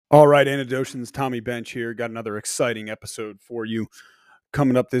All right, Antidotions, Tommy Bench here. Got another exciting episode for you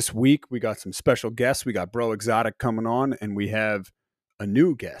coming up this week. We got some special guests. We got Bro Exotic coming on, and we have a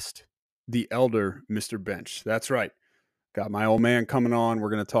new guest, the elder Mr. Bench. That's right. Got my old man coming on. We're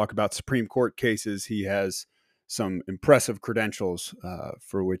going to talk about Supreme Court cases. He has some impressive credentials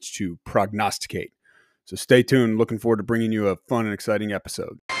for which to prognosticate. So stay tuned. Looking forward to bringing you a fun and exciting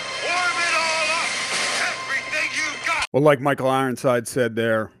episode. Well, like Michael Ironside said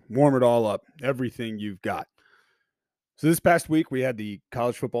there, warm it all up, everything you've got. So this past week we had the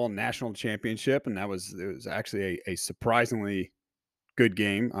college football national championship, and it was actually a surprisingly good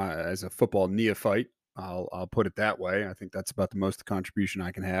game as a football neophyte. I'll put it that way. I think that's about the most contribution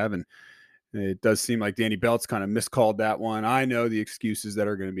I can have, and it does seem like Danny Belt's kind of miscalled that one. I know the excuses that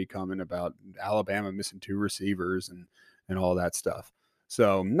are going to be coming about Alabama missing two receivers and all that stuff.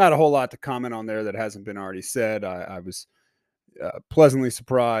 So not a whole lot to comment on there that hasn't been already said. I was pleasantly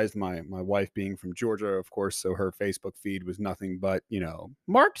surprised. My wife being from Georgia, of course, so her Facebook feed was nothing but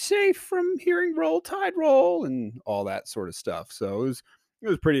marked safe from hearing "Roll Tide Roll" and all that sort of stuff. So it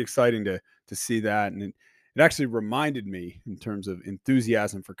was pretty exciting to see that, and it actually reminded me, in terms of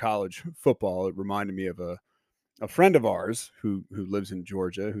enthusiasm for college football, it reminded me of a friend of ours who lives in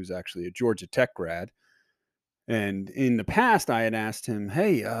Georgia, who's actually a Georgia Tech grad. And in the past, I had asked him,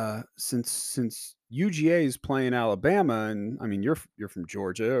 "Hey, since UGA is playing Alabama, and I mean you're from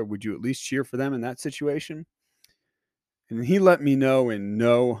Georgia, would you at least cheer for them in that situation?" And he let me know in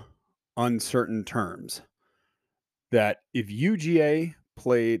no uncertain terms that if UGA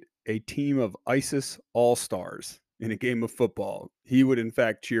played a team of ISIS All-Stars in a game of football, he would in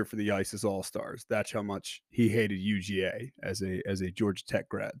fact cheer for the ISIS All-Stars. That's how much he hated UGA as a Georgia Tech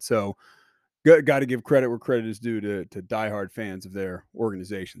grad. So got to give credit where credit is due to diehard fans of their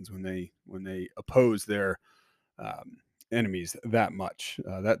organizations when they oppose their enemies that much.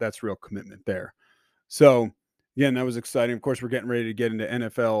 That's real commitment there. So again, that was exciting. Of course, we're getting ready to get into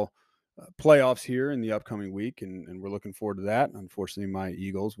NFL playoffs here in the upcoming week, and we're looking forward to that. Unfortunately, my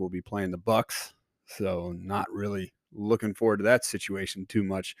Eagles will be playing the Bucks, so not really looking forward to that situation too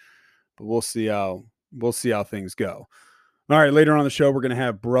much. But we'll see how things go. All right, later on the show, we're going to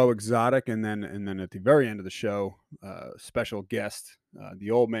have Bro Exotic, and then at the very end of the show, special guest,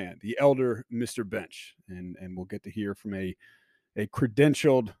 the old man, the elder Mr. Bench, and we'll get to hear from a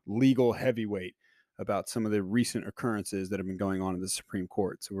credentialed legal heavyweight about some of the recent occurrences that have been going on in the Supreme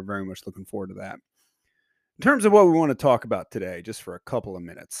Court. So we're very much looking forward to that. In terms of what we want to talk about today, just for a couple of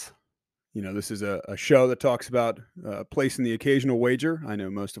minutes, this is a show that talks about placing the occasional wager. I know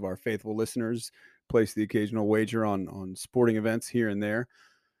most of our faithful listeners place the occasional wager on sporting events here and there.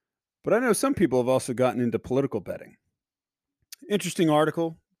 But I know some people have also gotten into political betting. Interesting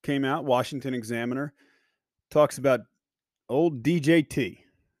article came out, Washington Examiner, talks about old DJT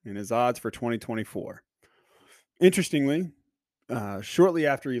and his odds for 2024. Interestingly, shortly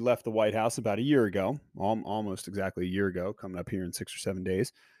after he left the White House about a year ago, almost exactly a year ago, coming up here in 6 or 7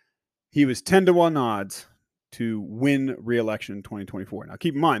 days, he was 10-1 odds to win re-election in 2024. Now,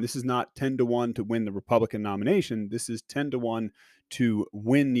 keep in mind, this is not 10-1 to win the Republican nomination. This is 10-1 to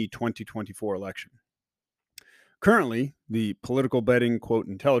win the 2024 election. Currently, the political betting, quote,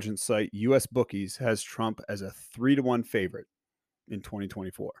 intelligence site US Bookies has Trump as a 3-1 favorite in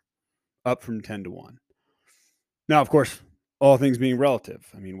 2024, up from 10-1. Now, of course, all things being relative,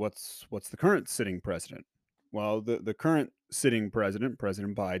 I mean, what's the current sitting president? Well, the current sitting president,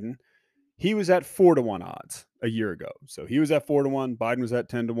 President Biden, he was at 4-1 odds a year ago. So he was at 4-1. Biden was at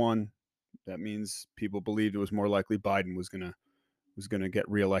 10-1. That means people believed it was more likely Biden was gonna get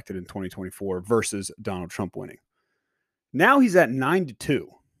reelected in 2024 versus Donald Trump winning. Now he's at 9-2.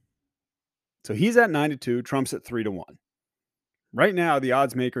 So he's at 9-2. Trump's at 3-1. Right now, the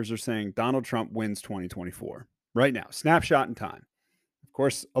odds makers are saying Donald Trump wins 2024. Right now, snapshot in time. Of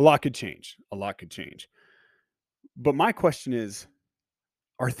course, a lot could change. But my question is,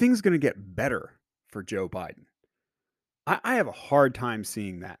 are things going to get better for Joe Biden? I have a hard time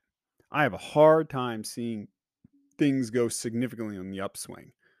seeing that. I have a hard time seeing things go significantly on the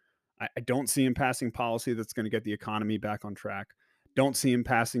upswing. I don't see him passing policy that's going to get the economy back on track. Don't see him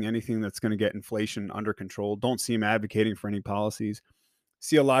passing anything that's going to get inflation under control. Don't see him advocating for any policies.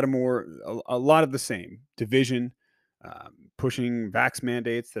 See a lot of the same division, pushing vax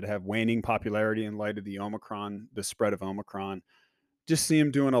mandates that have waning popularity in light of the spread of Omicron. Just see him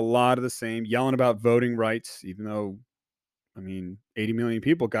doing a lot of the same, yelling about voting rights, even though, 80 million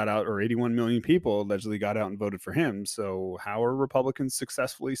people got out, or 81 million people allegedly got out and voted for him. So how are Republicans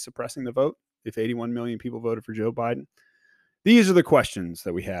successfully suppressing the vote if 81 million people voted for Joe Biden? These are the questions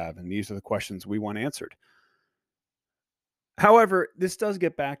that we have, and these are the questions we want answered. However, this does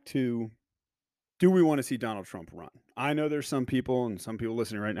get back to, do we want to see Donald Trump run? I know there's some people and some people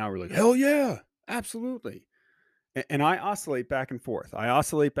listening right now who are like, hell yeah, absolutely. And I oscillate back and forth. I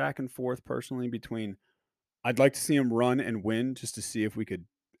oscillate back and forth personally between, I'd like to see him run and win just to see if we could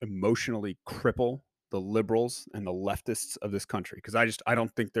emotionally cripple the liberals and the leftists of this country, because I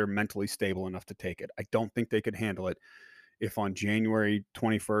don't think they're mentally stable enough to take it. I don't think they could handle it if on January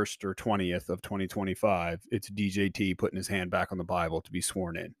 21st or 20th of 2025 it's DJT putting his hand back on the Bible to be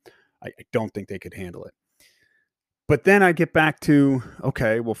sworn in. I don't think they could handle it. But then I get back to,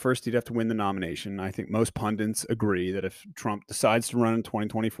 okay, well, first he'd have to win the nomination. I think most pundits agree that if Trump decides to run in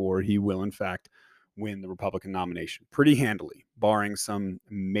 2024, he will, in fact, win the Republican nomination pretty handily, barring some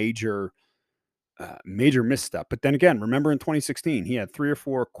major misstep. But then again, remember in 2016, he had 3 or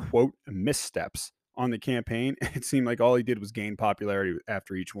 4 quote missteps on the campaign. It seemed like all he did was gain popularity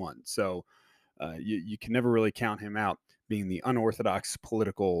after each one. So you can never really count him out being the unorthodox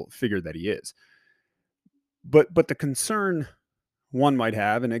political figure that he is. But the concern one might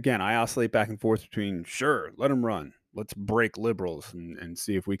have, and again, I oscillate back and forth between, sure, let him run. Let's break liberals and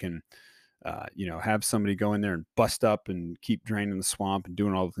see if we can, have somebody go in there and bust up and keep draining the swamp and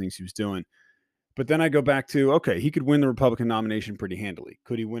doing all the things he was doing. But then I go back to, okay, he could win the Republican nomination pretty handily.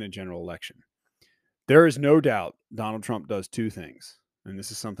 Could he win a general election? There is no doubt Donald Trump does 2 things, and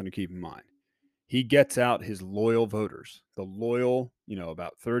this is something to keep in mind. He gets out his loyal voters, the loyal,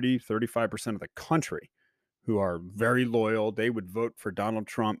 about 35% of the country who are very loyal. They would vote for Donald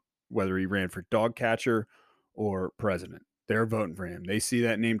Trump, whether he ran for dog catcher or president. They're voting for him. They see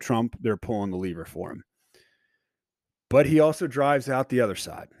that name Trump, they're pulling the lever for him. But he also drives out the other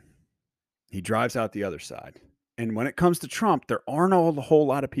side. He drives out the other side. And when it comes to Trump, there aren't a whole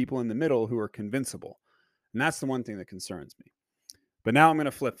lot of people in the middle who are convincible. And that's the one thing that concerns me. But now I'm going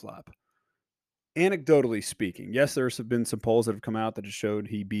to flip flop. Anecdotally speaking, yes, there's been some polls that have come out that have showed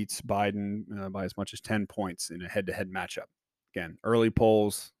he beats Biden by as much as 10 points in a head-to-head matchup. Again, early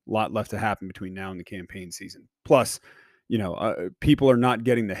polls, a lot left to happen between now and the campaign season. Plus, people are not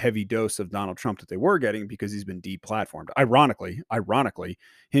getting the heavy dose of Donald Trump that they were getting because he's been deplatformed. Ironically,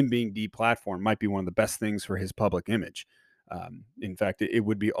 him being deplatformed might be one of the best things for his public image. In fact, it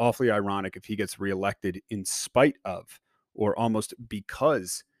would be awfully ironic if he gets reelected in spite of, or almost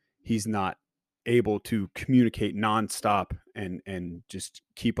because, he's not able to communicate nonstop and just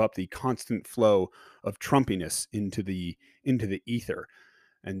keep up the constant flow of Trumpiness into the ether.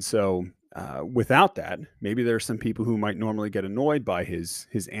 And so, without that, maybe there are some people who might normally get annoyed by his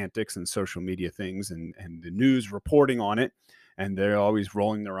antics and social media things and the news reporting on it, and they're always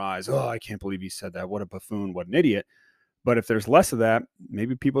rolling their eyes. Oh, I can't believe he said that. What a buffoon! What an idiot! But if there's less of that,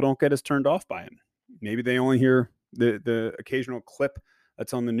 maybe people don't get as turned off by him. Maybe they only hear the occasional clip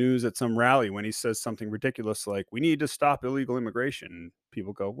that's on the news at some rally when he says something ridiculous like, "We need to stop illegal immigration."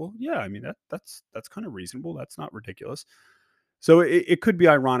 People go, "Well, yeah, I mean that's kind of reasonable. That's not ridiculous." So it could be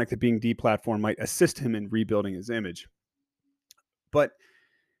ironic that being deplatformed might assist him in rebuilding his image. But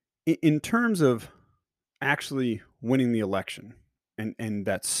in terms of actually winning the election and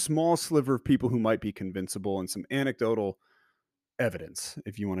that small sliver of people who might be convincible and some anecdotal evidence,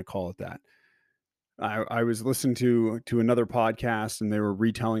 if you want to call it that. I was listening to another podcast and they were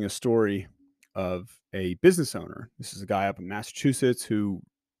retelling a story of a business owner. This is a guy up in Massachusetts who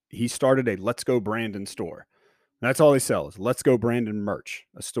he started a Let's Go Brandon store. That's all he sells. Let's Go Brandon merch,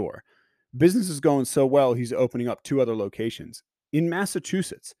 a store. Business is going so well, he's opening up 2 other locations in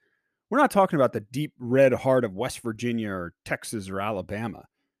Massachusetts. We're not talking about the deep red heart of West Virginia or Texas or Alabama.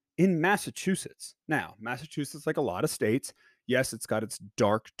 In Massachusetts. Now, Massachusetts, like a lot of states, yes, it's got its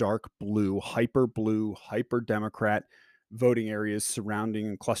dark blue, hyper Democrat voting areas surrounding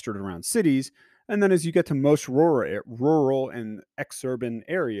and clustered around cities. And then as you get to most rural and exurban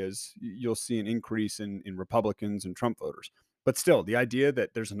areas, you'll see an increase in Republicans and Trump voters. But still, the idea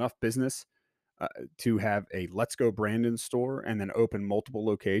that there's enough business to have a Let's Go Brandon store and then open multiple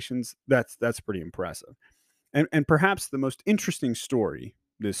locations, that's pretty impressive. And perhaps the most interesting story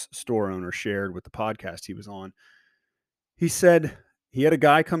this store owner shared with the podcast he was on, he said he had a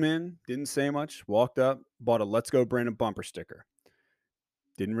guy come in, didn't say much, walked up, bought a Let's Go Brandon bumper sticker.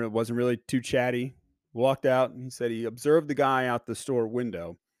 Wasn't really too chatty. Walked out and he said he observed the guy out the store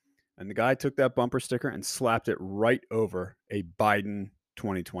window, and the guy took that bumper sticker and slapped it right over a Biden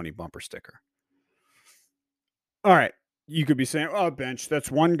 2020 bumper sticker. All right. You could be saying, oh, Bench, that's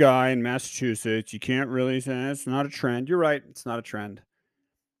one guy in Massachusetts. You can't really say it's not a trend. You're right. It's not a trend.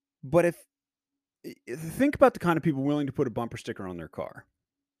 But think about the kind of people willing to put a bumper sticker on their car.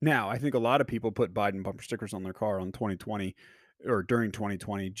 Now, I think a lot of people put Biden bumper stickers on their car on 2020 or during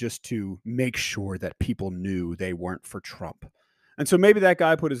 2020 just to make sure that people knew they weren't for Trump. And so maybe that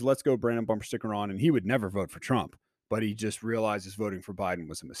guy put his "Let's Go Brandon" bumper sticker on, and he would never vote for Trump, but he just realizes voting for Biden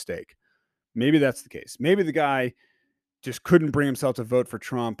was a mistake. Maybe that's the case. Maybe the guy just couldn't bring himself to vote for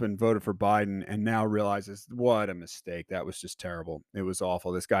Trump and voted for Biden and now realizes what a mistake. That was just terrible. It was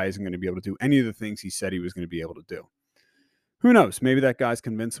awful. This guy isn't going to be able to do any of the things he said he was going to be able to do. Who knows? Maybe that guy's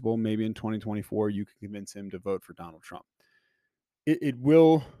convincible. Maybe in 2024, you can convince him to vote for Donald Trump. It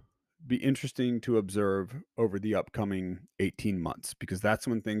will be interesting to observe over the upcoming 18 months because that's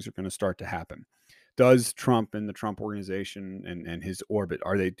when things are going to start to happen. Does Trump and the Trump organization and his orbit,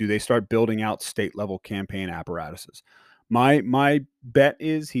 do they start building out state level campaign apparatuses? My bet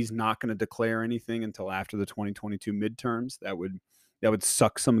is he's not going to declare anything until after the 2022 midterms. That would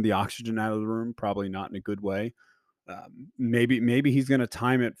suck some of the oxygen out of the room, probably not in a good way. Maybe he's going to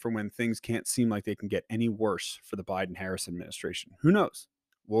time it for when things can't seem like they can get any worse for the Biden-Harris administration. Who knows?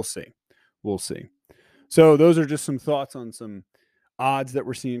 We'll see. We'll see. So those are just some thoughts on some odds that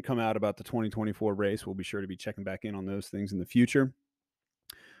we're seeing come out about the 2024 race. We'll be sure to be checking back in on those things in the future.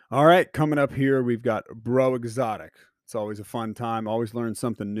 All right, coming up here, we've got Bro Exotic. It's always a fun time. Always learn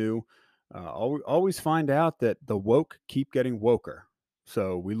something new. Always find out that the woke keep getting woker.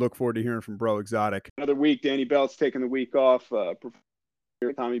 So we look forward to hearing from Bro Exotic. Another week, Danny Belt's taking the week off.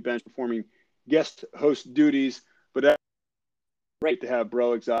 Tommy Bench performing guest host duties. But that's great to have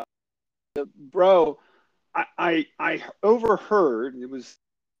Bro Exotic. Bro, I overheard, it was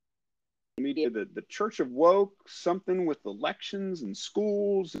media, the Church of Woke, something with elections and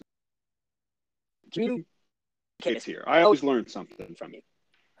schools. Kids here. I always learn something from it.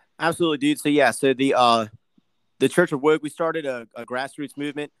 Absolutely, dude. So yeah, so the Church of Woke, we started a grassroots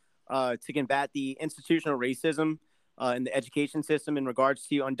movement to combat the institutional racism in the education system in regards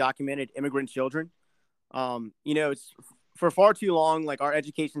to undocumented immigrant children. It's for far too long, like our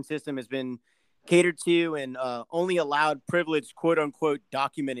education system has been catered to and only allowed privileged, quote unquote,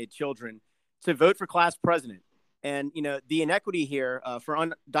 documented children to vote for class president. And, the inequity here for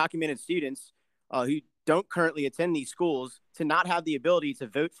undocumented students who don't currently attend these schools to not have the ability to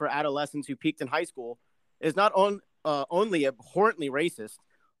vote for adolescents who peaked in high school is not only abhorrently racist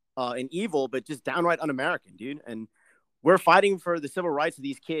and evil, but just downright un-American, dude. And we're fighting for the civil rights of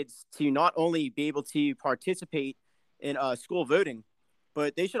these kids to not only be able to participate in school voting,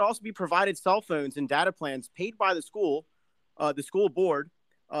 but they should also be provided cell phones and data plans paid by the school board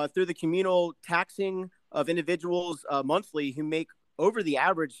through the communal taxing of individuals monthly who make over the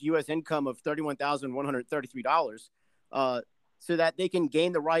average U.S. income of $31,133, so that they can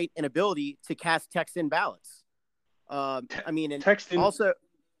gain the right and ability to cast text-in ballots. Also,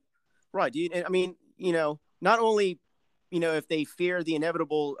 right, dude. And I mean, not only, if they fear the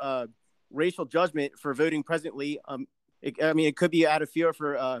inevitable racial judgment for voting presently, it could be out of fear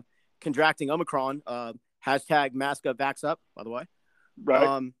for contracting Omicron. Hashtag mask up, vax up, by the way.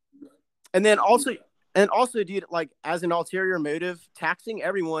 Right. And also, dude, like as an ulterior motive, taxing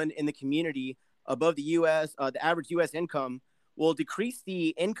everyone in the community above the average U.S. income will decrease the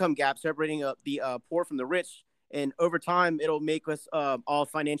income gap separating the poor from the rich. And over time, it'll make us all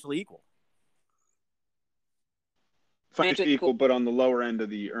financially equal. Financially equal, but on the lower end of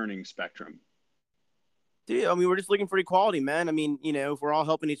the earning spectrum. Dude, I mean, we're just looking for equality, man. I mean, if we're all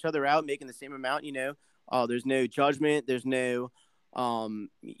helping each other out, making the same amount, there's no judgment. There's no,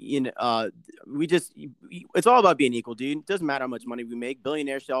 it's all about being equal, dude. It doesn't matter how much money we make.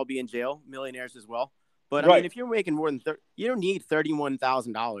 Billionaires should all be in jail, millionaires as well. But I mean, if you're making more than you don't need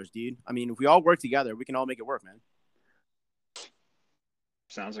 $31,000, dude. I mean, if we all work together, we can all make it work, man.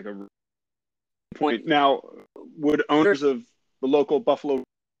 Sounds like a point. Now, would owners of the local Buffalo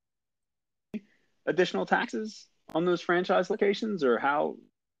additional taxes on those franchise locations, or how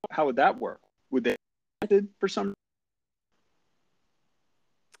would that work? Would they for some?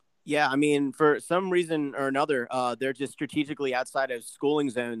 Yeah, I mean, for some reason or another, they're just strategically outside of schooling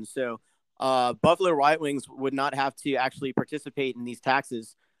zones. So Buffalo White Wings would not have to actually participate in these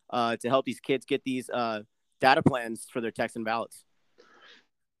taxes to help these kids get these data plans for their text and ballots.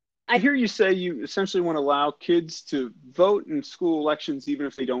 I hear you say you essentially want to allow kids to vote in school elections even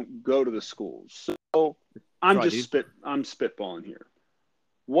if they don't go to the schools. So I'm spitballing here.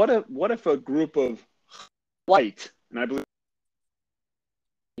 What if a group of white, and I believe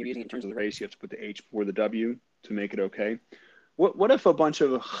you're using in terms of the race, you have to put the H before the W to make it okay. What if a bunch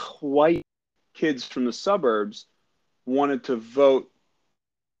of white kids from the suburbs wanted to vote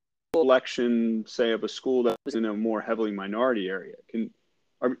election, say, of a school that was in a more heavily minority area?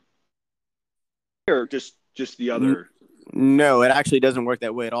 Or just the other? No, it actually doesn't work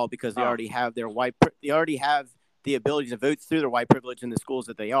that way at all because they already have the ability to vote through their white privilege in the schools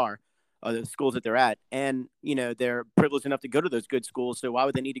that they are, the schools that they're at, and they're privileged enough to go to those good schools. So why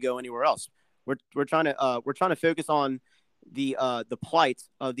would they need to go anywhere else? We're trying to focus on the plight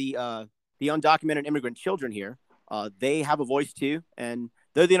of the undocumented immigrant children here. They have a voice too, and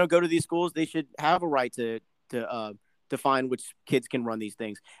though they don't go to these schools, they should have a right to define which kids can run these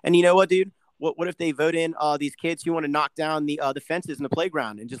things. And you know what, dude? What if they vote in these kids who want to knock down the fences in the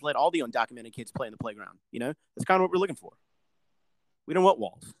playground and just let all the undocumented kids play in the playground? That's kind of what we're looking for. We don't want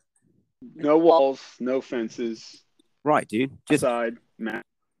walls. No walls, no fences. Right, dude. Just side, Matt.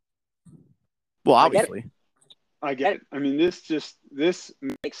 Well, obviously. I get it. I mean, this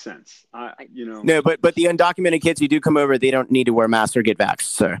makes sense. No, but the undocumented kids who do come over, they don't need to wear masks or get vaxxed.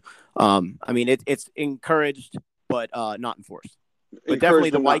 So, I mean, it's encouraged, but not enforced. But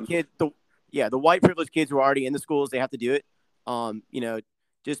definitely the white kids, the white privileged kids who are already in the schools, they have to do it.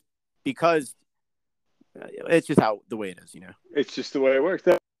 Just because it's just the way it is. It's just the way it works.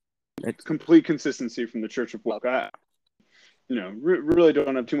 It's complete consistency from the Church of Woke. Really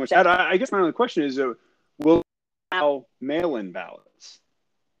don't have too much. I guess my only question is, will allow mail-in ballots?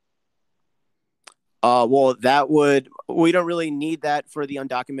 Well, we don't really need that for the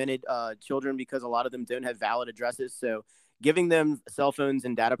undocumented children because a lot of them don't have valid addresses. So giving them cell phones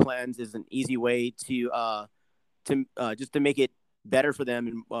and data plans is an easy way to just to make it better for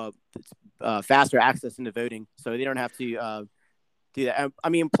them and faster access into voting. So they don't have to do that. I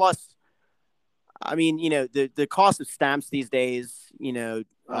mean, plus, the cost of stamps these days,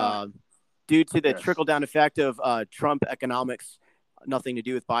 due to the trickle-down effect of Trump economics, nothing to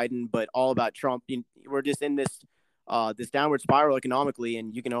do with Biden, but all about Trump. We're just in this downward spiral economically,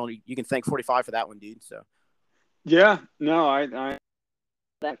 and you can thank 45 for that one, dude. So, yeah, no, I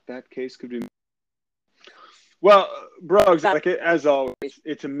that case could be. Well, bro, as always,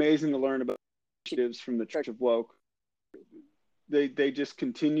 it's amazing to learn about initiatives from the Church of Woke. They just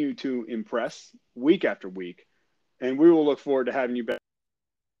continue to impress week after week, and we will look forward to having you back.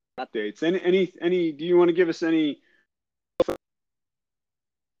 Updates. Any? Do you want to give us any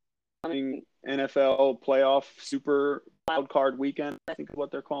NFL playoff super wild card weekend? I think is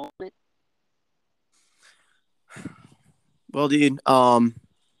what they're calling it. Well, dude,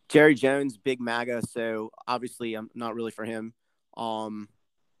 Jerry Jones, big MAGA, so obviously I'm not really for him. The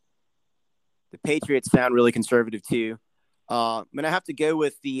Patriots sound really conservative too. I'm gonna have to go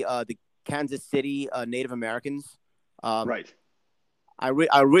with the Kansas City Native Americans. Right. I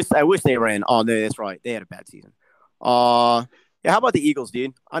wish they were in. Oh no, that's right. They had a bad season. Yeah. How about the Eagles,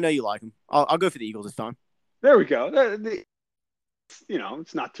 dude? I know you like them. I'll go for the Eagles this time. There we go.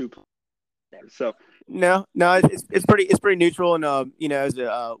 It's not too. So no, it's pretty neutral, and as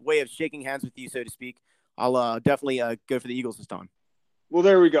a way of shaking hands with you, so to speak, I'll definitely go for the Eagles this time. Well,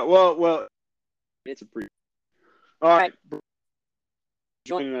 there we go. Well, it's a pretty. All right,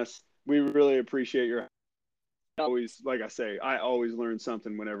 joining us. We really appreciate your. Always, like I say, I always learn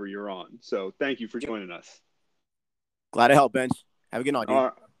something whenever you're on. So thank you for joining us. Glad to help, Bench. Have a good night,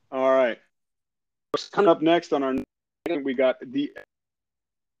 dude. All right. Coming up next on our segment, we got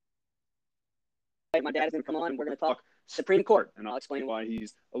my dad is going to come on, and we're going to talk Supreme Court, and I'll explain why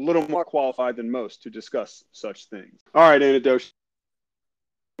he's a little more qualified than most to discuss such things. All right, Antidote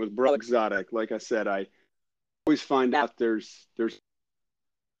with Bro Exotic. Like I said, I always find out there's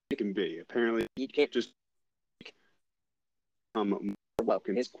it can be. Apparently, you can't just more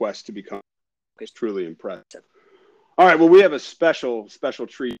welcome his quest to become is truly impressive. All right, well, we have a special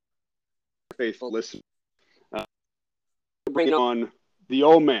treat for faithful listeners. Bringing on the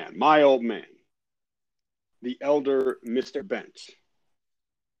old man, my old man, the elder Mr. Bench.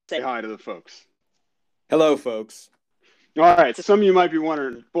 Say hi to the folks. Hello, folks. All right, so some of you might be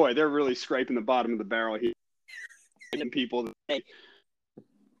wondering, boy, they're really scraping the bottom of the barrel here. And people,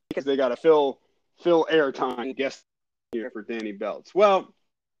 because they got to fill airtime guests here for Danny Belts. Well,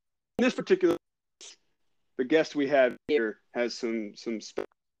 in this particular case, the guest we have here has some special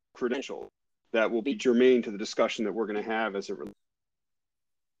credentials that will be germane to the discussion that we're going to have as it relates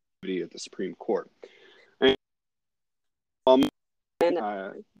to at the Supreme Court. And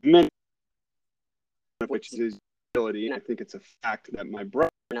many of which is his ability, and I think it's a fact that my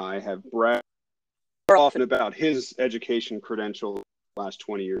brother and I have bragged often about his education credentials the last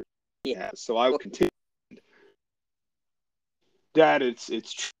 20 years. Yeah, so I will continue. Dad, it's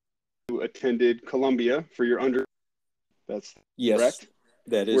true. You attended Columbia for your under. That's correct.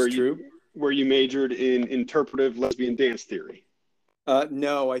 That is true. Where you majored in interpretive lesbian dance theory.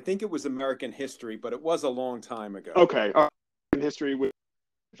 No, I think it was American history, but it was a long time ago. Okay, American history was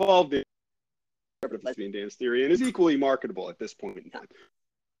involved in interpretive lesbian dance theory and is equally marketable at this point in time.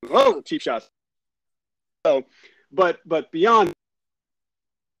 Oh, cheap shots. So But beyond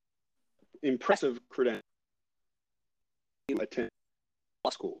impressive credentials, attend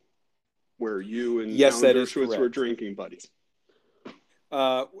law school where you and yes, Alan that is Dershowitz correct. were drinking buddies.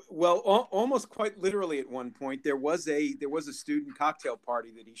 Well, almost quite literally at one point, there was a student cocktail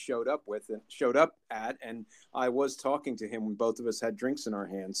party that he showed up at, and I was talking to him when both of us had drinks in our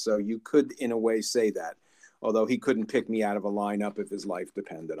hands. So you could, in a way, say that, although he couldn't pick me out of a lineup if his life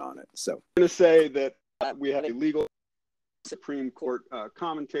depended on it. So I'm going to say that we have a legal Supreme Court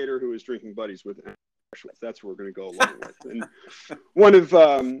commentator who is drinking buddies with Alan Dershowitz. That's what we're going to go along with. And one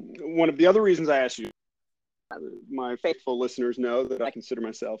of the other reasons I asked you, my faithful listeners know that I consider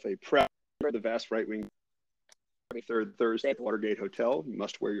myself a proud member of the vast right wing. Every third Thursday at the Watergate Hotel, you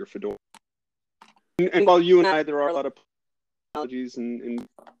must wear your fedora. And while you and I, there are a lot of apologies and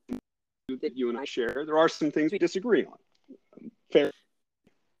that you and I share, there are some things we disagree on. Fair.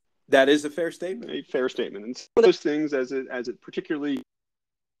 that is a fair statement. A fair statement. And some of those things, as it particularly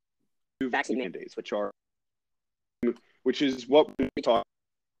vaccine mandates, which is what we talk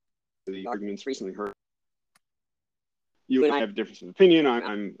the arguments recently heard. You and I have a difference of opinion.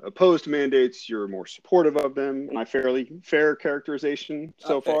 I'm opposed to mandates. You're more supportive of them. Am I fairly fair characterization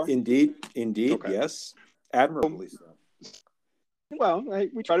so far? Indeed, okay. Yes, admirably so. Well,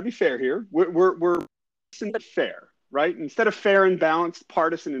 we try to be fair here. We're fair, right? Instead of fair and balanced,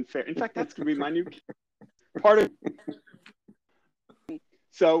 partisan and fair. In fact, that's going to be my new part of.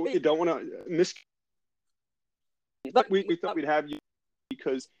 So you don't want to miss. We thought we'd have you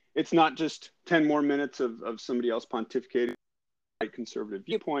because it's not just 10 more minutes of somebody else pontificating a conservative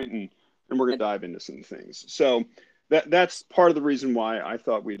viewpoint, and we're going to dive into some things. So that's part of the reason why I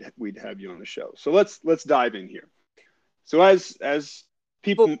thought we'd have you on the show. So let's dive in here. So as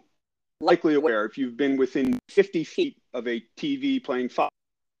people likely aware, if you've been within 50 feet of a TV playing Fox,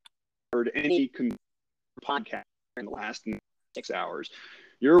 heard any podcast in the last 6 hours,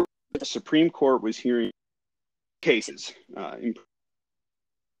 the Supreme Court was hearing cases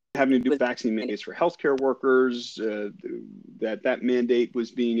having to do with vaccine mandates for healthcare workers. That mandate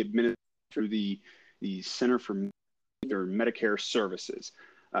was being administered through the Center for Medicare Services.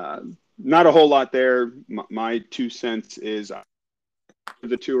 Not a whole lot there. My 2 cents is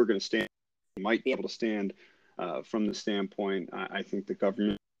the two are going to stand. Might be able to stand from the standpoint. I think the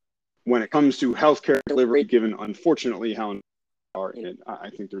government, when it comes to healthcare delivery, given unfortunately how are in it, I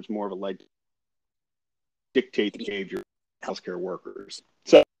think there's more of a leg to dictate the behavior of healthcare workers.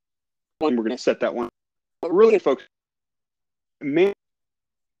 So we're going to set that one. But really, folks, the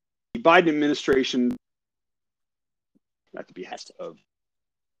Biden administration, at the behest of,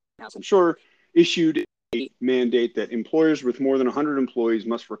 I'm sure, issued a mandate that employers with more than 100 employees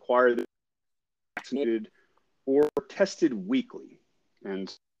must require them vaccinated or tested weekly.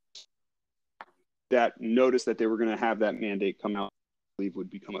 And that notice that they were going to have that mandate come out, I believe, would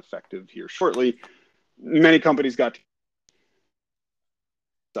become effective here shortly. Many companies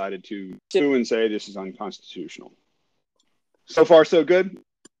decided to sue and say this is unconstitutional. So far, so good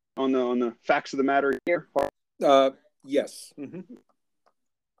on the facts of the matter here. Yes. Mm-hmm.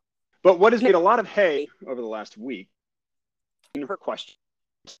 But what has made a lot of hay over the last week in her question,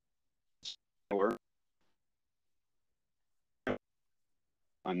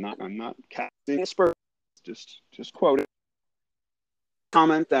 I'm not casting aspersions, just quote it.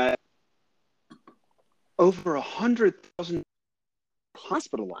 Comment that over 100,000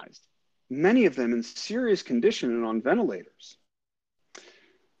 hospitalized, many of them in serious condition and on ventilators.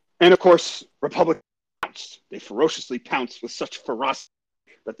 And of course, Republicans pounced. They ferociously pounced with such ferocity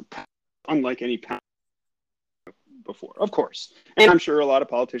that unlike any pound before, of course. And I'm sure a lot of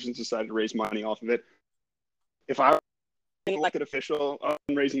politicians decided to raise money off of it. If I were an elected official, a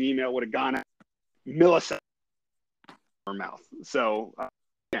fundraising email would have gone out milliseconds in her mouth. So,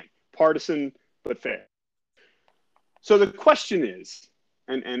 again, partisan but fair. So the question is,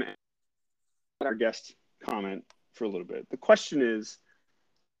 and our guest comment for a little bit. The question is,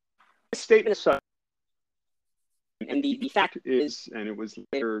 this statement is such, and the fact is, and it was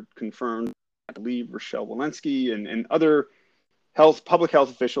later confirmed, I believe Rochelle Walensky and other public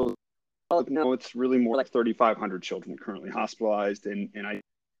health officials, no, it's really more like 3,500 children currently hospitalized, and I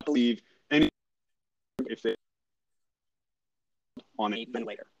believe if they on a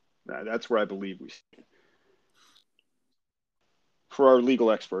ventilator, that's where I believe we stand. For our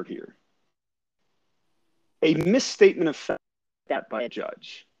legal expert here, a misstatement of fact that by a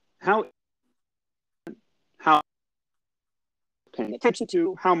judge, how paying attention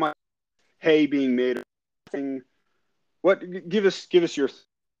to, how much hay being made of thing, what give us your.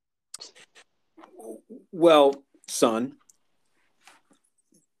 Well, son,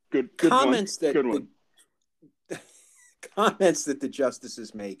 good comments one. that good one. comments that the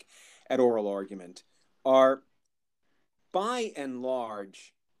justices make at oral argument are, by and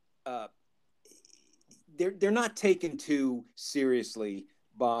large, they're not taken too seriously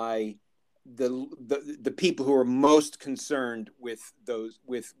by the people who are most concerned with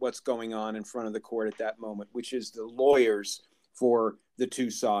what's going on in front of the court at that moment, which is the lawyers for the two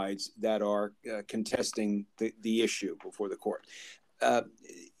sides that are contesting the issue before the court.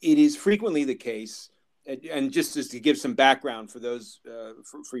 It is frequently the case, and just as to give some background for those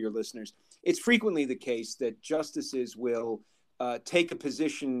for your listeners, it's frequently the case that justices will take a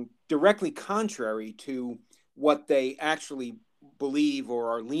position directly contrary to what they actually believe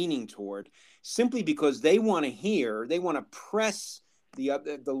or are leaning toward, simply because they want to press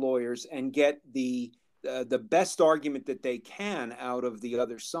the lawyers and get the best argument that they can out of the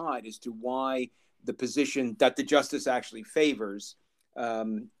other side as to why the position that the justice actually favors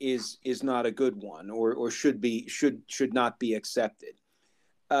is not a good one, or should not be accepted.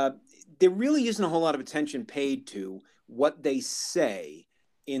 There really isn't a whole lot of attention paid to what they say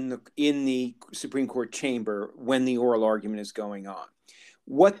in the Supreme Court chamber when the oral argument is going on.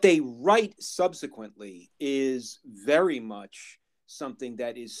 What they write subsequently is very much something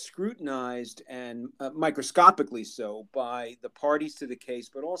that is scrutinized, and microscopically so, by the parties to the case,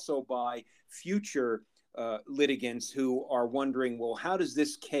 but also by future litigants who are wondering, well, how does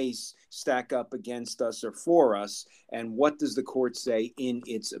this case stack up against us or for us, and what does the court say in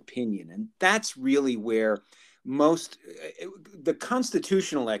its opinion? And that's really where the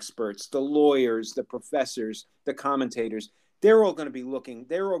constitutional experts, the lawyers, the professors, the commentators, they're all going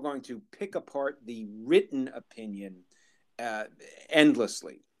to pick apart the written opinion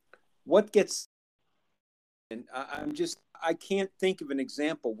endlessly. What gets, and I can't think of an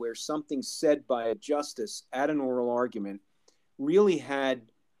example where something said by a justice at an oral argument really had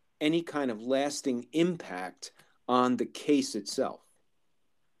any kind of lasting impact on the case itself.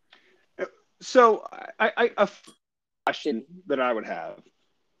 So a question that I would have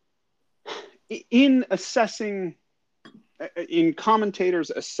in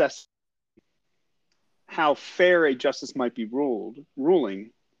commentators assess how fair a justice might be ruling,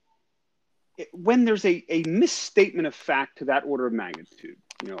 when there's a misstatement of fact to that order of magnitude,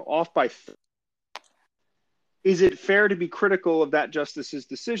 off by, is it fair to be critical of that justice's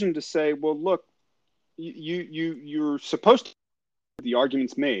decision to say, well, look, you're supposed to, the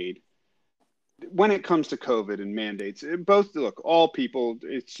arguments made when it comes to COVID and mandates, all people,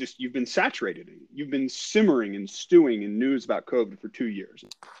 it's just, you've been saturated. You've been simmering and stewing in news about COVID for 2 years.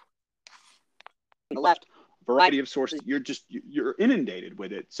 On the left, variety of sources, you're inundated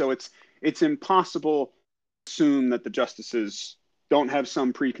with it. So it's impossible to assume that the justices don't have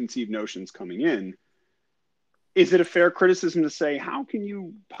some preconceived notions coming in. Is it a fair criticism to say, how can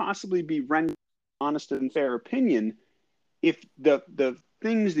you possibly be rendering honest and fair opinion if the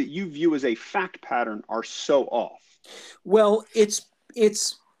things that you view as a fact pattern are so off? Well, it's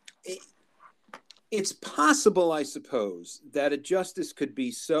possible, I suppose, that a justice could be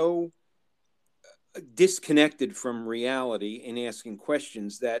so disconnected from reality in asking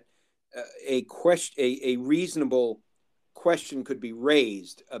questions that a reasonable question could be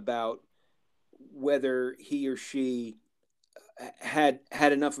raised about whether he or she had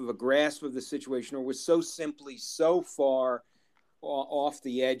enough of a grasp of the situation, or was so simply so far off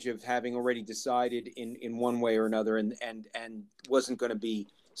the edge of having already decided in one way or another, and wasn't going to be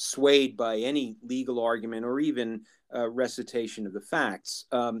swayed by any legal argument or even recitation of the facts.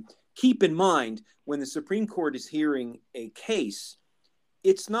 Keep in mind, when the Supreme Court is hearing a case,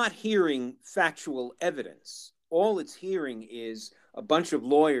 it's not hearing factual evidence. All it's hearing is a bunch of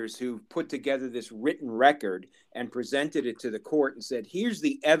lawyers who've put together this written record and presented it to the court and said, here's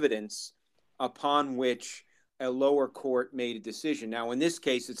the evidence upon which a lower court made a decision. Now, in this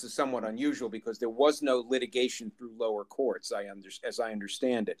case, it's somewhat unusual because there was no litigation through lower courts, as I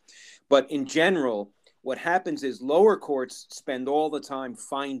understand it. But in general, what happens is lower courts spend all the time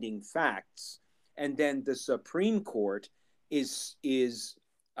finding facts, and then the Supreme Court is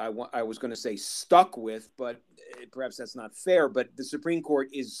I was going to say stuck with, but perhaps that's not fair, but the Supreme Court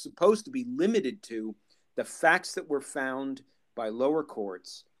is supposed to be limited to the facts that were found by lower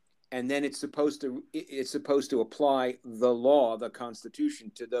courts, and then it's supposed to apply the law, the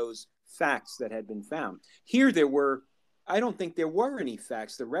Constitution, to those facts that had been found. Here I don't think there were any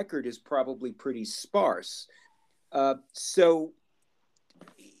facts. The record is probably pretty sparse. So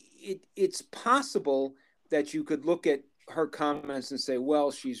it's possible that you could look at her comments and say,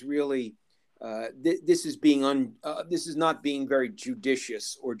 well, she's really, this is not being very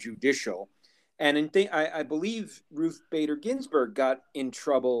judicious or judicial. And I believe Ruth Bader Ginsburg got in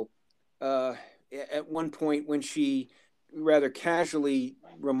trouble at one point when she rather casually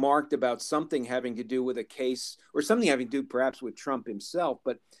remarked about something having to do with a case or something having to do perhaps with Trump himself,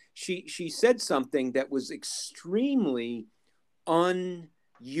 but she said something that was extremely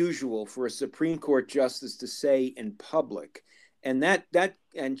unusual for a Supreme Court justice to say in public. And I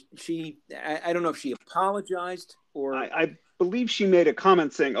don't know if she apologized or I believe she made a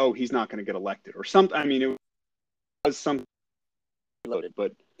comment saying, "Oh, he's not going to get elected" or something. I mean, it was something loaded,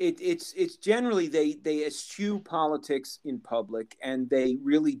 but it's generally they eschew politics in public, and they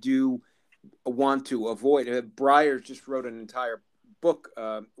really do want to avoid. Breyer just wrote an entire book.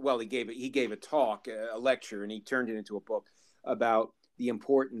 Well, he gave a talk, a lecture, and he turned it into a book about the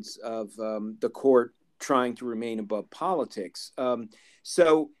importance of the court trying to remain above politics.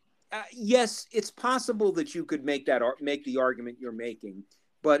 Yes, it's possible that you could make the argument you're making,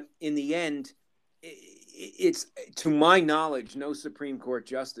 but in the end, it's, to my knowledge, no Supreme Court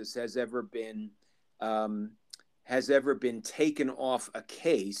justice has ever been taken off a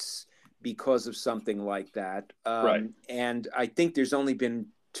case because of something like that. Right. And I think there's only been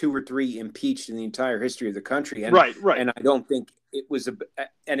 2 or 3 impeached in the entire history of the country. And, right. And I don't think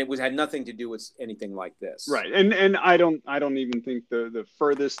it had nothing to do with anything like this. Right. And I don't even think the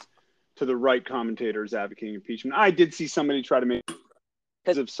furthest to the right commentators advocating impeachment. I did see somebody try to make,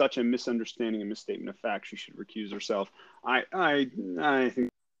 because of such a misunderstanding and misstatement of facts, she should recuse herself. I think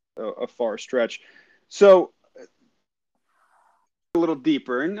a far stretch. So a little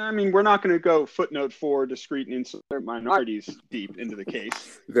deeper, and I mean, we're not going to go footnote 4 discrete and insular minorities deep into the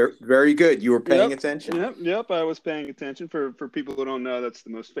case. Very, very good. You were paying attention. Yep. I was paying attention. For people who don't know, that's the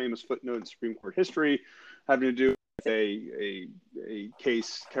most famous footnote in Supreme Court history, having to do with a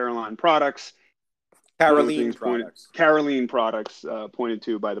case, Caroline Products, pointed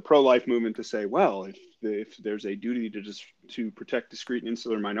to by the pro-life movement to say, well, if there's a duty to protect discrete and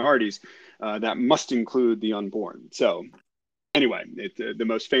insular minorities, that must include the unborn. So anyway, the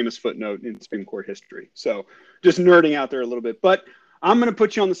most famous footnote in Supreme Court history. So just nerding out there a little bit. But I'm going to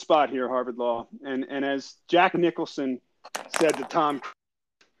put you on the spot here, Harvard Law. And as Jack Nicholson said to Tom,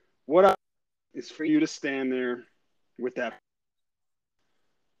 what is for you to stand there with that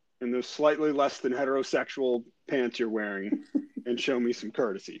and those slightly less than heterosexual pants you're wearing and show me some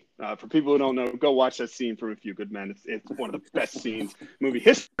courtesy. For people who don't know, go watch that scene from A Few Good Men. It's one of the best scenes in movie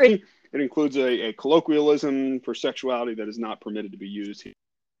history. It includes a colloquialism for sexuality that is not permitted to be used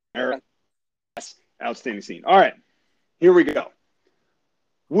here. Yes, outstanding scene. All right, here we go.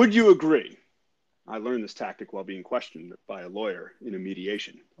 Would you agree? I learned this tactic while being questioned by a lawyer in a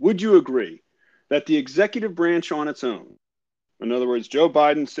mediation. Would you agree that the executive branch on its own, in other words, Joe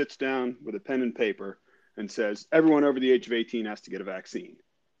Biden sits down with a pen and paper and says, everyone over the age of 18 has to get a vaccine?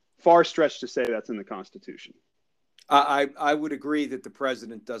 Far stretch to say that's in the Constitution. I would agree that the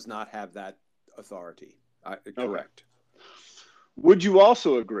president does not have that authority. Correct. Okay. Would you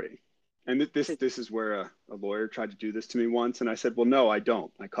also agree? And this is where a lawyer tried to do this to me once. And I said, well, no, I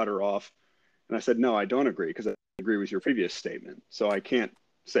don't. I cut her off. And I said, no, I don't agree, because I agree with your previous statement. So I can't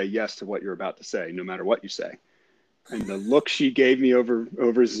say yes to what you're about to say, no matter what you say. And the look she gave me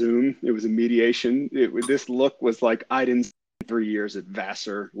over Zoom, it was a mediation. This look was like, I didn't spend 3 years at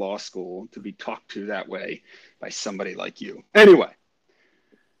Vassar Law School to be talked to that way by somebody like you. Anyway.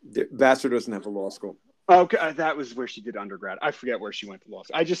 Vassar doesn't have a law school. Okay, that was where she did undergrad. I forget where she went to law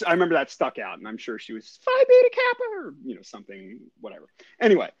school. I remember that stuck out, and I'm sure she was Phi Beta Kappa or, something, whatever.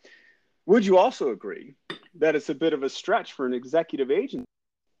 Anyway, would you also agree that it's a bit of a stretch for an executive agency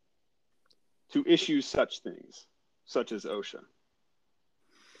to issue such things, such as OSHA?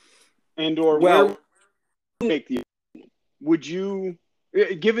 And or well, would you,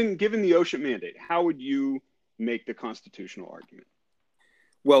 given the OSHA mandate, how would you make the constitutional argument?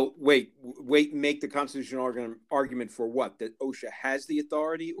 Well, wait, make the constitutional argument for what? That OSHA has the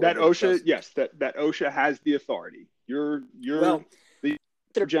authority? Or that OSHA has the authority. You're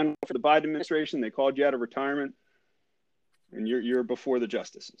the General for the Biden administration. They called you out of retirement, and you're before the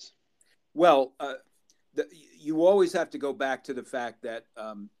justices. Well, you always have to go back to the fact that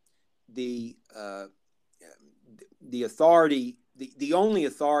the authority, the only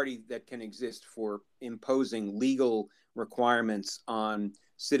authority that can exist for imposing legal requirements on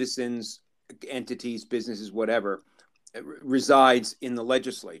citizens, entities, businesses, whatever, resides in the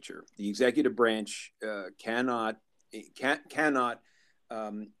legislature. The executive branch cannot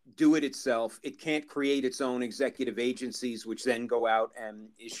do it itself. It can't create its own executive agencies, which then go out and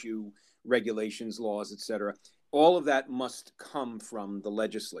issue regulations, laws, etc. All of that must come from the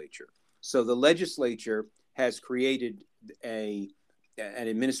legislature. So the legislature has created an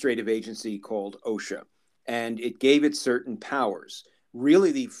administrative agency called OSHA, and it gave it certain powers.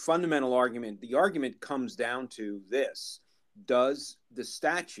 Really, the fundamental argument, the argument comes down to this, does the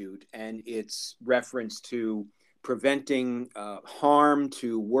statute and its reference to preventing harm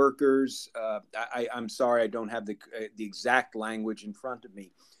to workers. I'm sorry, I don't have the exact language in front of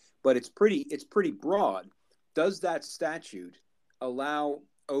me, but it's pretty broad. Does that statute allow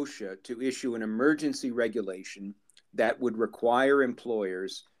OSHA to issue an emergency regulation that would require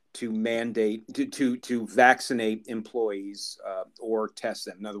employers to mandate to vaccinate employees or test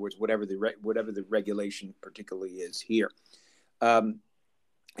them? In other words, whatever the regulation particularly is here. And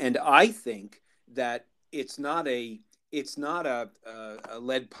I think that it's not a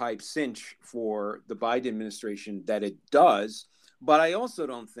lead pipe cinch for the Biden administration that it does. But I also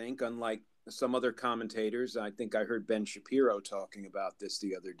don't think, unlike some other commentators, I think I heard Ben Shapiro talking about this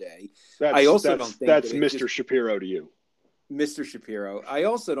the other day. Don't think that's Mr. Shapiro to you. Mr. Shapiro. I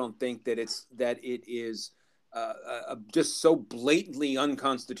also don't think that it is just so blatantly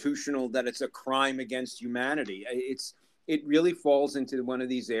unconstitutional that it's a crime against humanity. It really falls into one of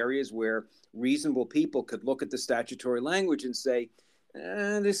these areas where reasonable people could look at the statutory language and say,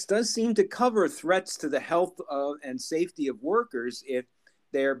 this does seem to cover threats to the health and safety of workers if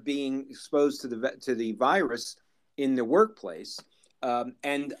they're being exposed to the virus in the workplace.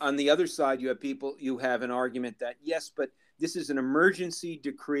 And on the other side, you have an argument that, yes, but this is an emergency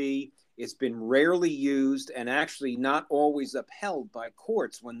decree. It's been rarely used and actually not always upheld by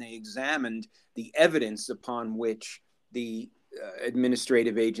courts when they examined the evidence upon which the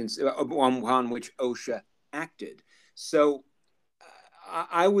administrative agents, on which OSHA acted. So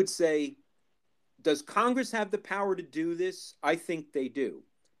I would say, does Congress have the power to do this? I think they do.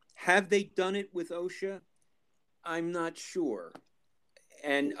 Have they done it with OSHA? I'm not sure.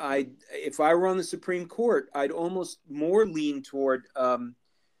 And if I were on the Supreme Court, I'd almost more lean toward,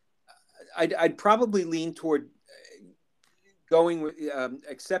 I'd probably lean toward going with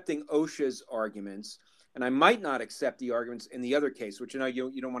accepting OSHA's arguments. And I might not accept the arguments in the other case, which you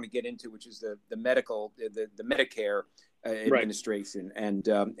don't want to get into, which is the Medicare administration and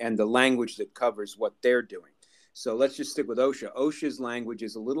the language that covers what they're doing. So let's just stick with OSHA. OSHA's language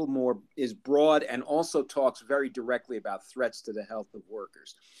is is broad and also talks very directly about threats to the health of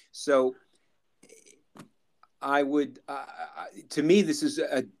workers. So to me, this is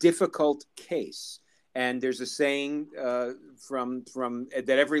a difficult case. And there's a saying from that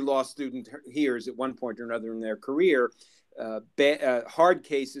every law student hears at one point or another in their career: hard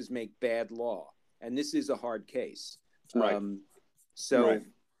cases make bad law, and this is a hard case. Right.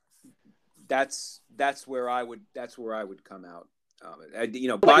 That's where I would come out.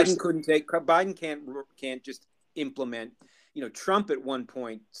 Biden can't just implement. Trump at one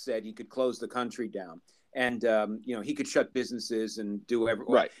point said he could close the country down, and he could shut businesses and do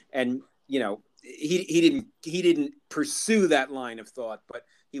everything. Right. And he didn't pursue that line of thought, but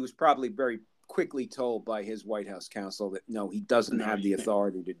he was probably very quickly told by his White House counsel that no, he doesn't have the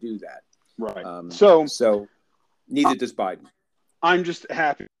authority to do that. Right. So neither does Biden. I'm just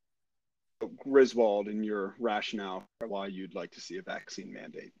happy, Griswold, in your rationale for why you'd like to see a vaccine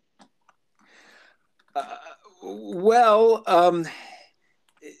mandate.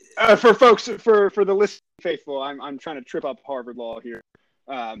 For folks, for the listening faithful, I'm trying to trip up Harvard law here.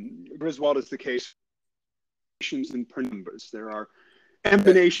 Griswold is the case and penumbras. There are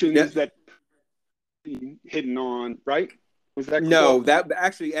emanations that hidden on, right? Was that no? That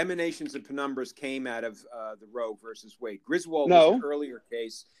actually emanations and penumbras came out of the Roe versus Wade. Griswold was an earlier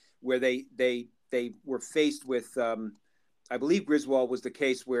case where they were faced with. I believe Griswold was the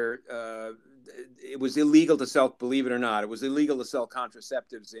case where it was illegal to sell. Believe it or not, it was illegal to sell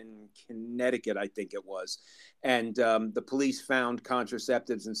contraceptives in Connecticut, I think it was, and the police found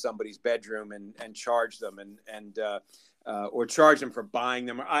contraceptives in somebody's bedroom and charged them or charged them for buying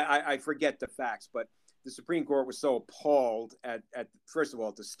them. I forget the facts, but the Supreme Court was so appalled at first of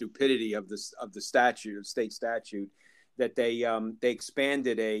all the stupidity of the state statute, that they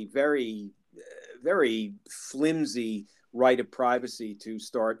expanded a very very flimsy right of privacy to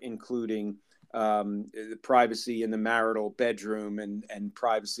start including the privacy in the marital bedroom and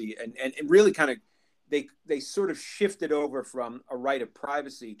privacy and really kind of they sort of shifted over from a right of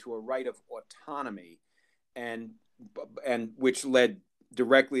privacy to a right of autonomy, and which led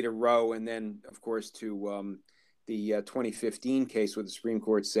directly to Roe, and then of course to the 2015 case where the Supreme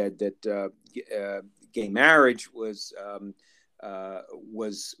Court said that gay marriage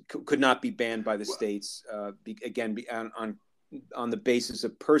could not be banned by the states on the basis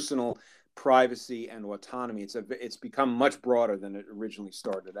of personal privacy and autonomy. It's become much broader than it originally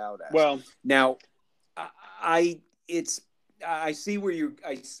started out as. Well, now I see where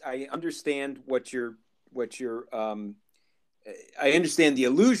I understand what you're I understand the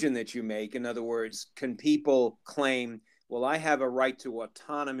illusion that you make. In other words, can people claim, well, I have a right to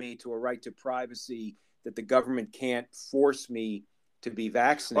autonomy, to a right to privacy, that the government can't force me to be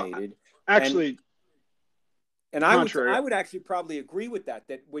vaccinated. Well, actually, and I would actually probably agree with that.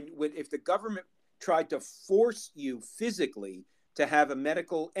 That when if the government tried to force you physically to have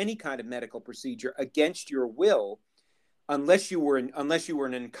any kind of medical procedure against your will, unless you were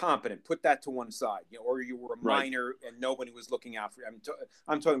an incompetent, put that to one side, or you were a minor and nobody was looking out for you.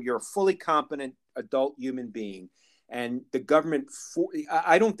 I'm talking you're a fully competent adult human being, and the government.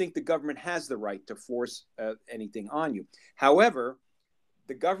 I don't think the government has the right to force anything on you. However,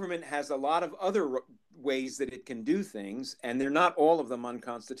 the government has a lot of other ways that it can do things, and they're not all of them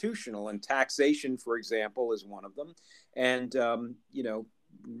unconstitutional. And taxation, for example, is one of them. And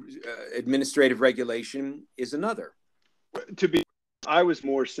administrative regulation is another. I was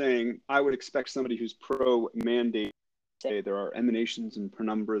more saying I would expect somebody who's pro-mandate say there are emanations and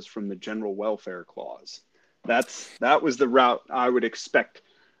penumbras from the general welfare clause. That was the route I would expect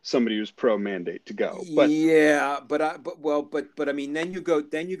somebody who's pro-mandate to go. But I mean, then you go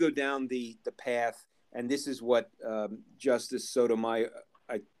down the path, and this is what Justice Sotomayor.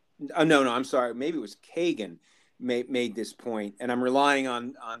 I'm sorry, maybe it was Kagan made this point, and I'm relying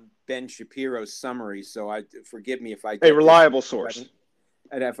on Ben Shapiro's summary, so forgive me if I get a reliable source.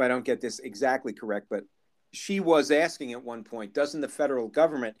 If I don't get this exactly correct, but she was asking at one point, doesn't the federal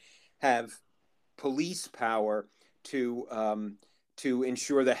government have police power to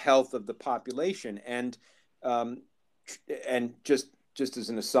ensure the health of the population? And just as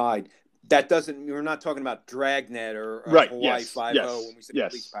an aside, that doesn't. We're not talking about Dragnet or Hawaii 5-0 when we say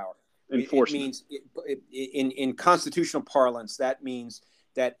police power. Enforcement. It means in constitutional parlance, that means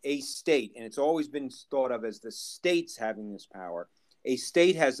that a state, and it's always been thought of as the states having this power, a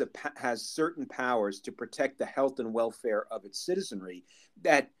state has certain powers to protect the health and welfare of its citizenry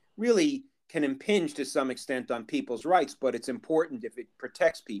that really can impinge to some extent on people's rights, but it's important if it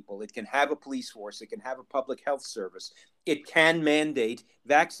protects people. It can have a police force. It can have a public health service. It can mandate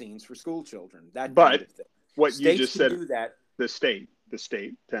vaccines for school children. That kind of thing. What States you just can said, do that. the state,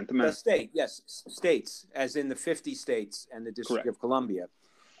 10th Amendment. The state, yes, states, as in the 50 states and the District of Columbia.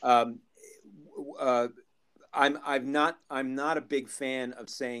 I'm not a big fan of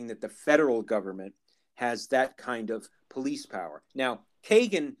saying that the federal government has that kind of police power. Now,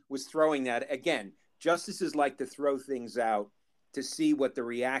 Kagan was throwing that again. Justices like to throw things out to see what the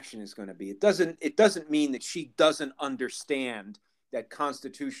reaction is going to be. It doesn't mean that she doesn't understand that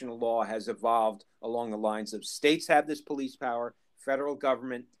constitutional law has evolved along the lines of states have this police power, federal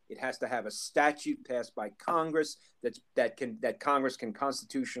government. It has to have a statute passed by Congress that Congress can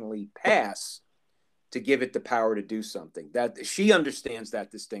constitutionally pass to give it the power to do something. That she understands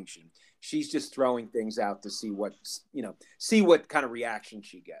that distinction. She's just throwing things out to see what kind of reaction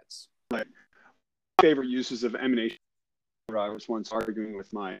she gets. Right. My favorite uses of emanation. I was once arguing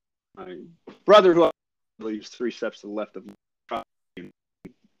with my brother, who I believes 3 steps to the left of me,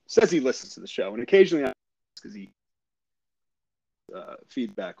 says he listens to the show, and occasionally I because he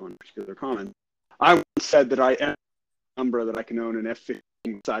feedback on particular comments. I once said that I am a number that I can own an F-15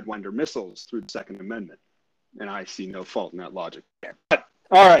 Sidewinder missiles through the Second Amendment, and I see no fault in that logic. But,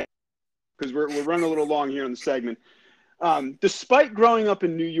 all right, because we're running a little long here on the segment. Despite growing up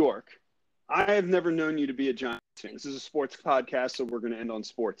in New York, I have never known you to be a Giants fan. This is a sports podcast, so we're going to end on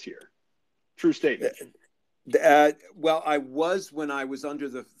sports here. True statement. Well, I was when I was under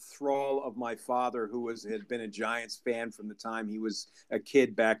the thrall of my father, who had been a Giants fan from the time he was a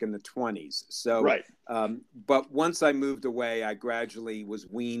kid back in the 1920s. So, but once I moved away, I gradually was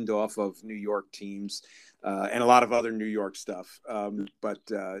weaned off of New York teams and a lot of other New York stuff. I'm not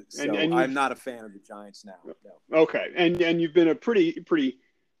a fan of the Giants now. No. Okay, and you've been a pretty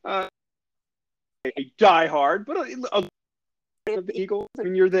a diehard, but of the Eagles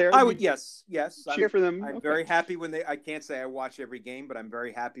when you're there. I would, yes. Cheer for them. I'm very happy when I can't say I watch every game, but I'm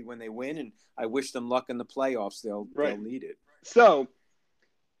very happy when they win, and I wish them luck in the playoffs. They'll need it. So,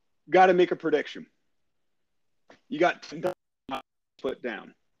 got to make a prediction. You got $10 put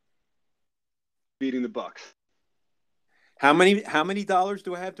down, beating the Bucks. How many dollars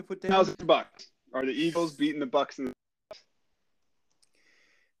do I have to put down? $1,000. Are the Eagles beating the Bucks in the playoffs?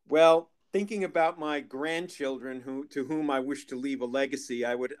 Well, thinking about my grandchildren to whom I wish to leave a legacy,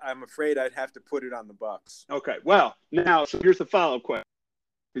 I'm afraid I'd have to put it on the Bucks. Okay. Well, now, so here's the follow-up question,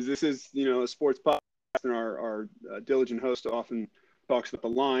 because this is, a sports podcast, and our diligent host often talks about the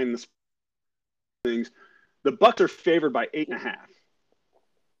line, the things. The Bucks are favored by 8.5.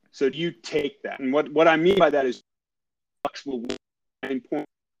 So do you take that? And what I mean by that is, Bucks will win 9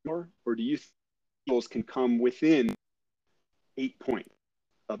 points more, or do you think Eagles can come within 8 points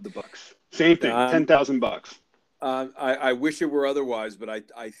of the Bucks? Same thing, $10,000. I wish it were otherwise, but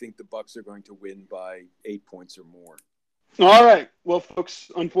I think the Bucks are going to win by 8 points or more. All right. Well, folks,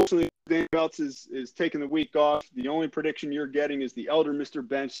 unfortunately, Danny Belts is taking the week off. The only prediction you're getting is the elder Mr.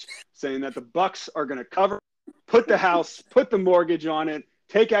 Bench saying that the Bucks are going to cover, put the house, put the mortgage on it,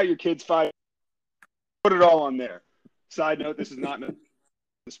 take out your kids' fight, put it all on there. Side note, this is not the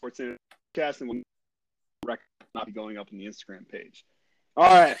Sports Cast, and will not be going up on the Instagram page. All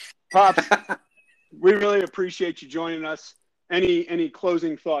right, Pops, we really appreciate you joining us. Any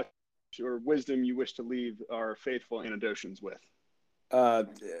closing thoughts or wisdom you wish to leave our faithful Anadocians with?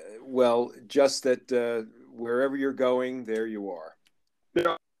 Well, just that wherever you're going, there you are.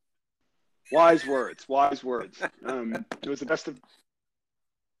 Wise words. It was the best of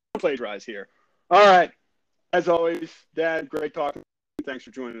plagiarize here. All right. As always, Dad, great talking. Thanks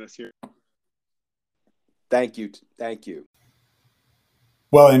for joining us here. Thank you.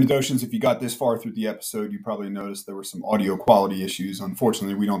 Well, Anadocians, if you got this far through the episode, you probably noticed there were some audio quality issues.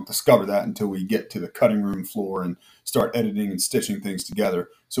 Unfortunately, we don't discover that until we get to the cutting room floor and start editing and stitching things together.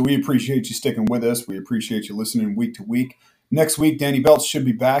 So we appreciate you sticking with us. We appreciate you listening week to week. Next week, Danny Belts should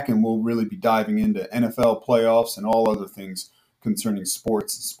be back, and we'll really be diving into NFL playoffs and all other things concerning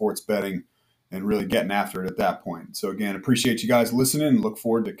sports and sports betting and really getting after it at that point. So again, appreciate you guys listening and look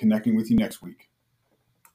forward to connecting with you next week.